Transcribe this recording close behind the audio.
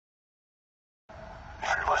If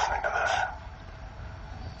you're listening to this,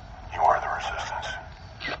 you are the resistance.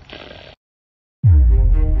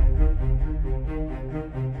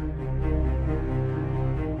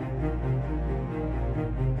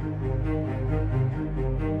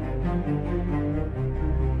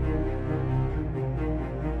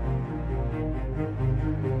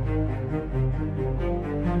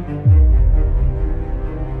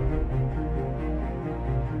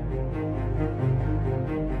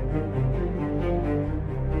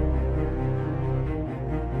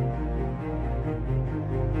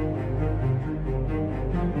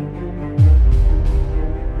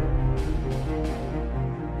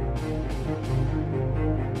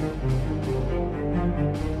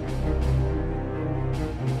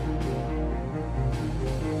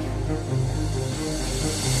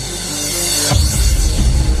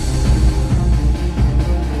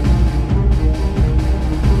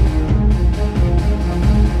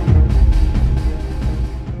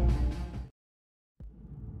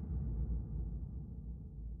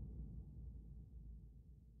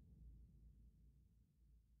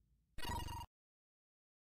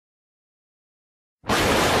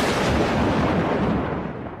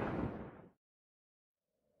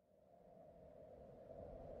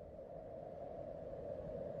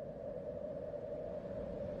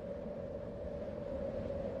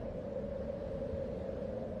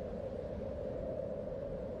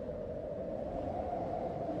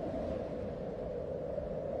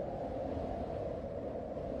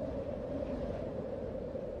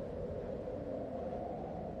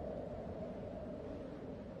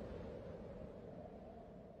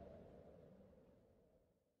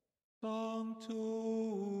 Sanctus,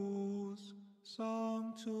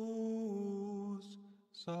 Sanctus,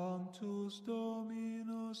 Sanctus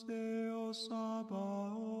Dominus Deus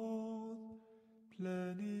Sabaoth,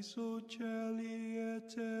 plenis ut celi et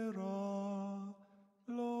terra,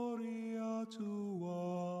 gloria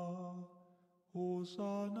tua,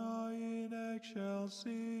 Hosanna in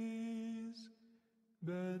excelsis,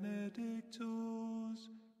 benedictus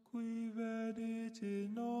qui venit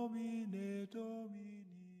in nomine Domini.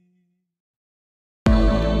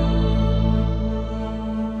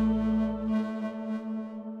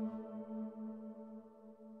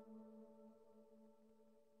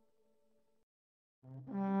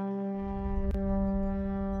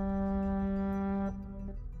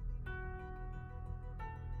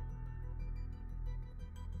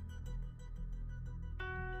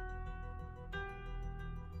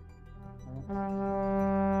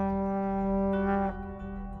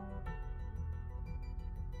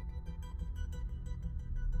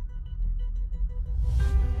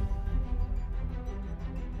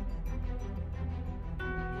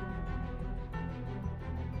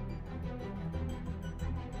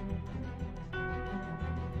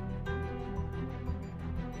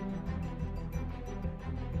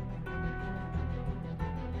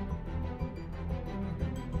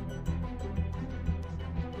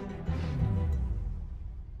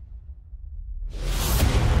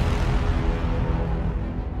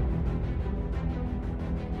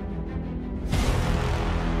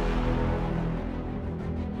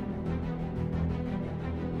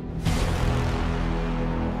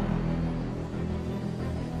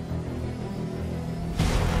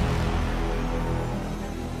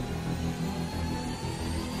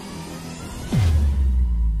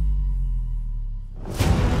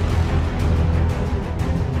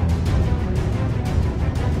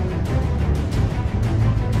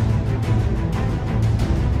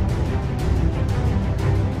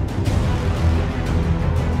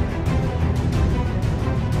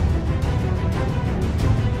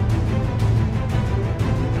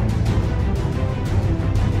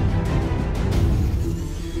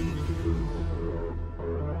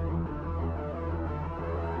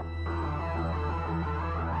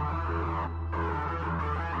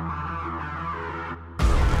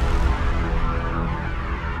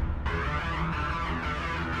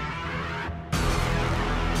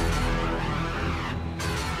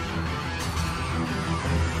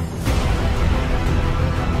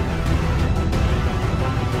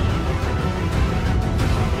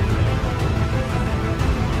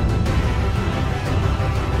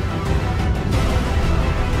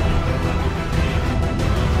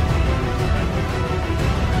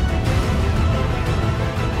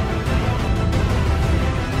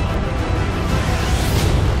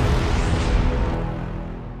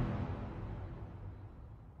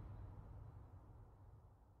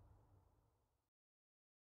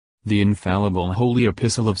 The infallible holy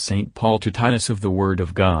epistle of St. Paul to Titus of the Word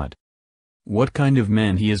of God. What kind of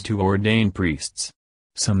men he is to ordain priests.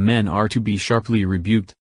 Some men are to be sharply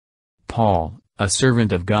rebuked. Paul, a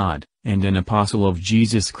servant of God, and an apostle of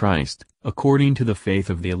Jesus Christ, according to the faith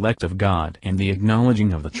of the elect of God and the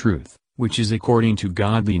acknowledging of the truth, which is according to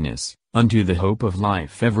godliness, unto the hope of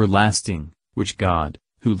life everlasting, which God,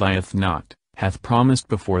 who lieth not, hath promised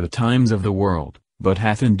before the times of the world, but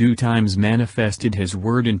hath in due times manifested his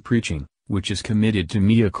word in preaching, which is committed to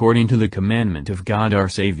me according to the commandment of God our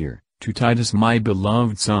Saviour, to Titus my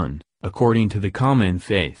beloved son, according to the common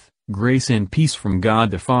faith, grace and peace from God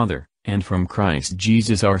the Father, and from Christ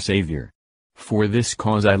Jesus our Saviour. For this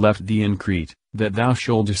cause I left thee in Crete, that thou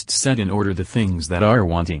shouldest set in order the things that are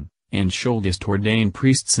wanting, and shouldest ordain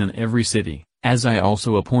priests in every city, as I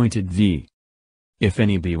also appointed thee. If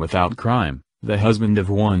any be without crime, the husband of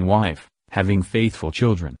one wife, having faithful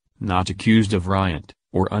children, not accused of riot,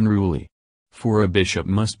 or unruly. For a bishop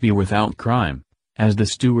must be without crime, as the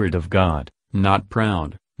steward of God, not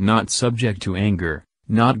proud, not subject to anger,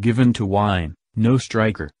 not given to wine, no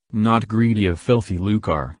striker, not greedy of filthy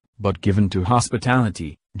lucre, but given to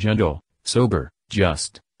hospitality, gentle, sober,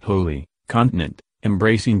 just, holy, continent,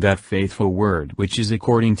 embracing that faithful word which is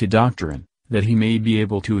according to doctrine, that he may be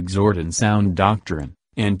able to exhort in sound doctrine,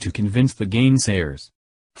 and to convince the gainsayers.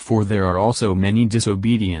 For there are also many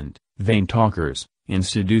disobedient, vain talkers, and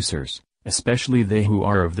seducers, especially they who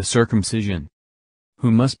are of the circumcision,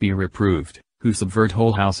 who must be reproved, who subvert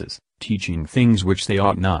whole houses, teaching things which they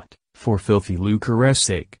ought not, for filthy lucre's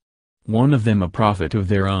sake. One of them, a prophet of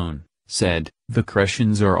their own, said, the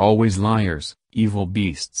Cretans are always liars, evil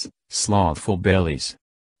beasts, slothful bellies.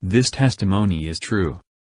 This testimony is true.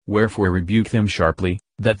 Wherefore rebuke them sharply,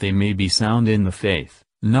 that they may be sound in the faith,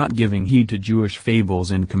 not giving heed to Jewish fables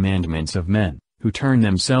and commandments of men, who turn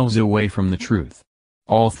themselves away from the truth.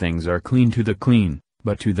 All things are clean to the clean,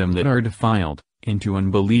 but to them that are defiled, and to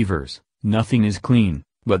unbelievers, nothing is clean,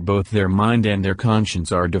 but both their mind and their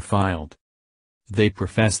conscience are defiled. They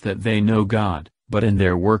profess that they know God, but in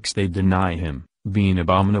their works they deny him, being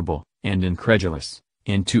abominable, and incredulous,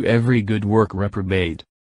 and to every good work reprobate.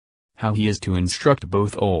 How he is to instruct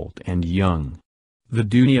both old and young. The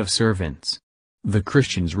duty of servants. The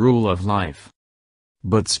Christian's rule of life.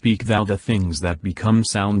 But speak thou the things that become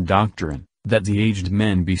sound doctrine, that the aged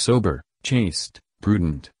men be sober, chaste,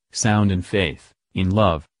 prudent, sound in faith, in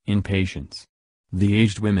love, in patience. The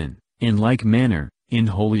aged women, in like manner, in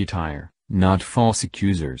holy attire, not false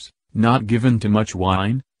accusers, not given to much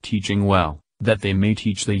wine, teaching well, that they may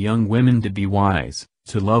teach the young women to be wise,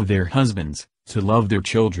 to love their husbands, to love their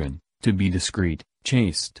children, to be discreet,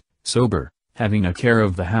 chaste, sober, having a care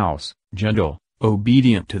of the house, gentle,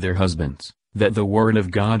 obedient to their husbands, that the word of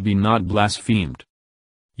God be not blasphemed.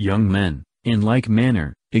 Young men, in like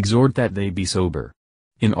manner, exhort that they be sober.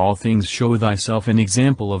 In all things show thyself an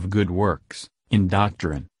example of good works, in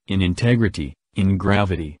doctrine, in integrity, in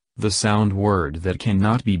gravity, the sound word that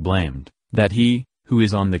cannot be blamed, that he, who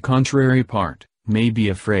is on the contrary part, may be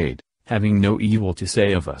afraid, having no evil to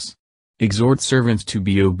say of us. Exhort servants to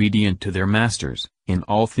be obedient to their masters, in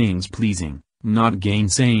all things pleasing, not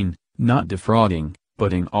gainsaying, not defrauding,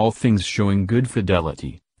 but in all things showing good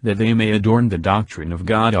fidelity, that they may adorn the doctrine of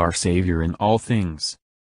God our Saviour in all things.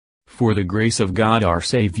 For the grace of God our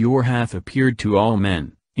Saviour hath appeared to all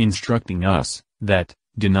men, instructing us, that,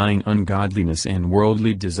 denying ungodliness and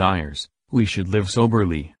worldly desires, we should live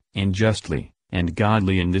soberly, and justly, and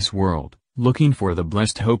godly in this world, looking for the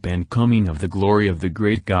blessed hope and coming of the glory of the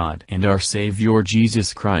great God and our Saviour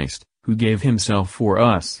Jesus Christ, who gave himself for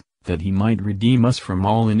us, that he might redeem us from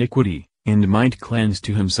all iniquity, and might cleanse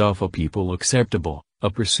to himself a people acceptable, a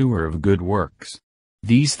pursuer of good works.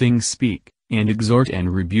 These things speak, and exhort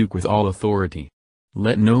and rebuke with all authority.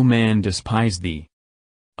 Let no man despise thee.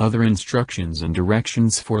 Other instructions and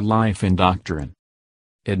directions for life and doctrine.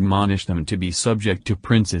 Admonish them to be subject to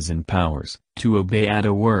princes and powers, to obey at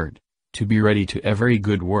a word, to be ready to every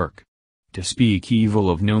good work, to speak evil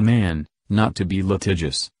of no man, not to be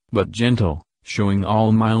litigious, but gentle, showing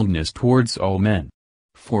all mildness towards all men.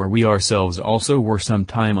 For we ourselves also were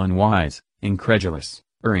sometime unwise, incredulous,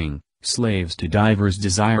 erring, slaves to divers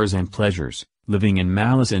desires and pleasures, living in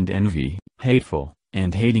malice and envy, hateful,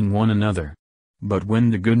 and hating one another. But when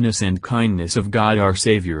the goodness and kindness of God our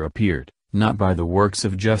Saviour appeared, not by the works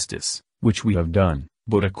of justice, which we have done,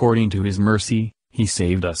 but according to his mercy, he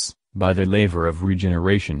saved us, by the laver of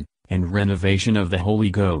regeneration, and renovation of the Holy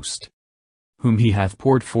Ghost, whom he hath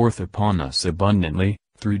poured forth upon us abundantly,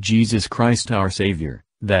 through Jesus Christ our Saviour,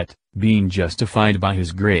 that, being justified by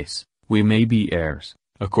his grace, we may be heirs,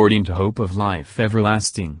 according to hope of life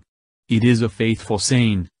everlasting. It is a faithful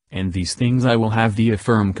saying, and these things I will have thee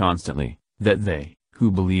affirm constantly, that they, who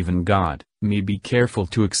believe in God, may be careful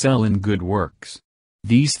to excel in good works.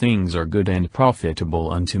 These things are good and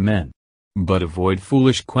profitable unto men. But avoid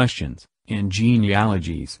foolish questions, and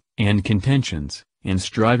genealogies, and contentions, and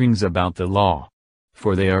strivings about the law.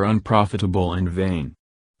 For they are unprofitable and vain.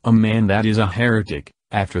 A man that is a heretic,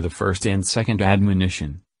 after the first and second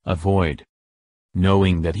admonition, avoid.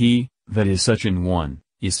 Knowing that he, that is such an one,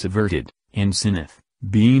 is subverted, and sinneth,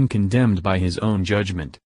 being condemned by his own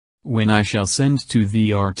judgment. When I shall send to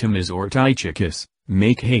thee Artemas or Tychicus,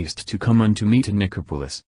 make haste to come unto me to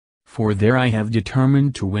Nicopolis. For there I have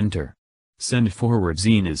determined to winter. Send forward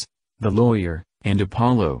Zenas, the lawyer, and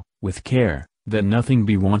Apollo, with care, that nothing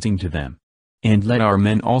be wanting to them. And let our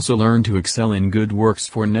men also learn to excel in good works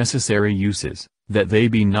for necessary uses, that they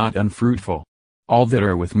be not unfruitful. All that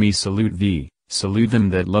are with me salute thee, salute them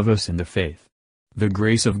that love us in the faith. The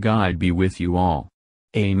grace of God be with you all.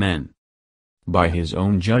 Amen. By his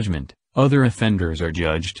own judgment, other offenders are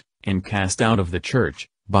judged, and cast out of the church,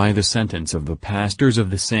 by the sentence of the pastors of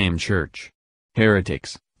the same church.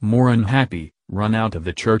 Heretics, more unhappy, run out of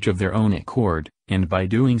the church of their own accord, and by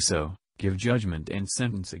doing so, give judgment and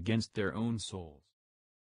sentence against their own souls.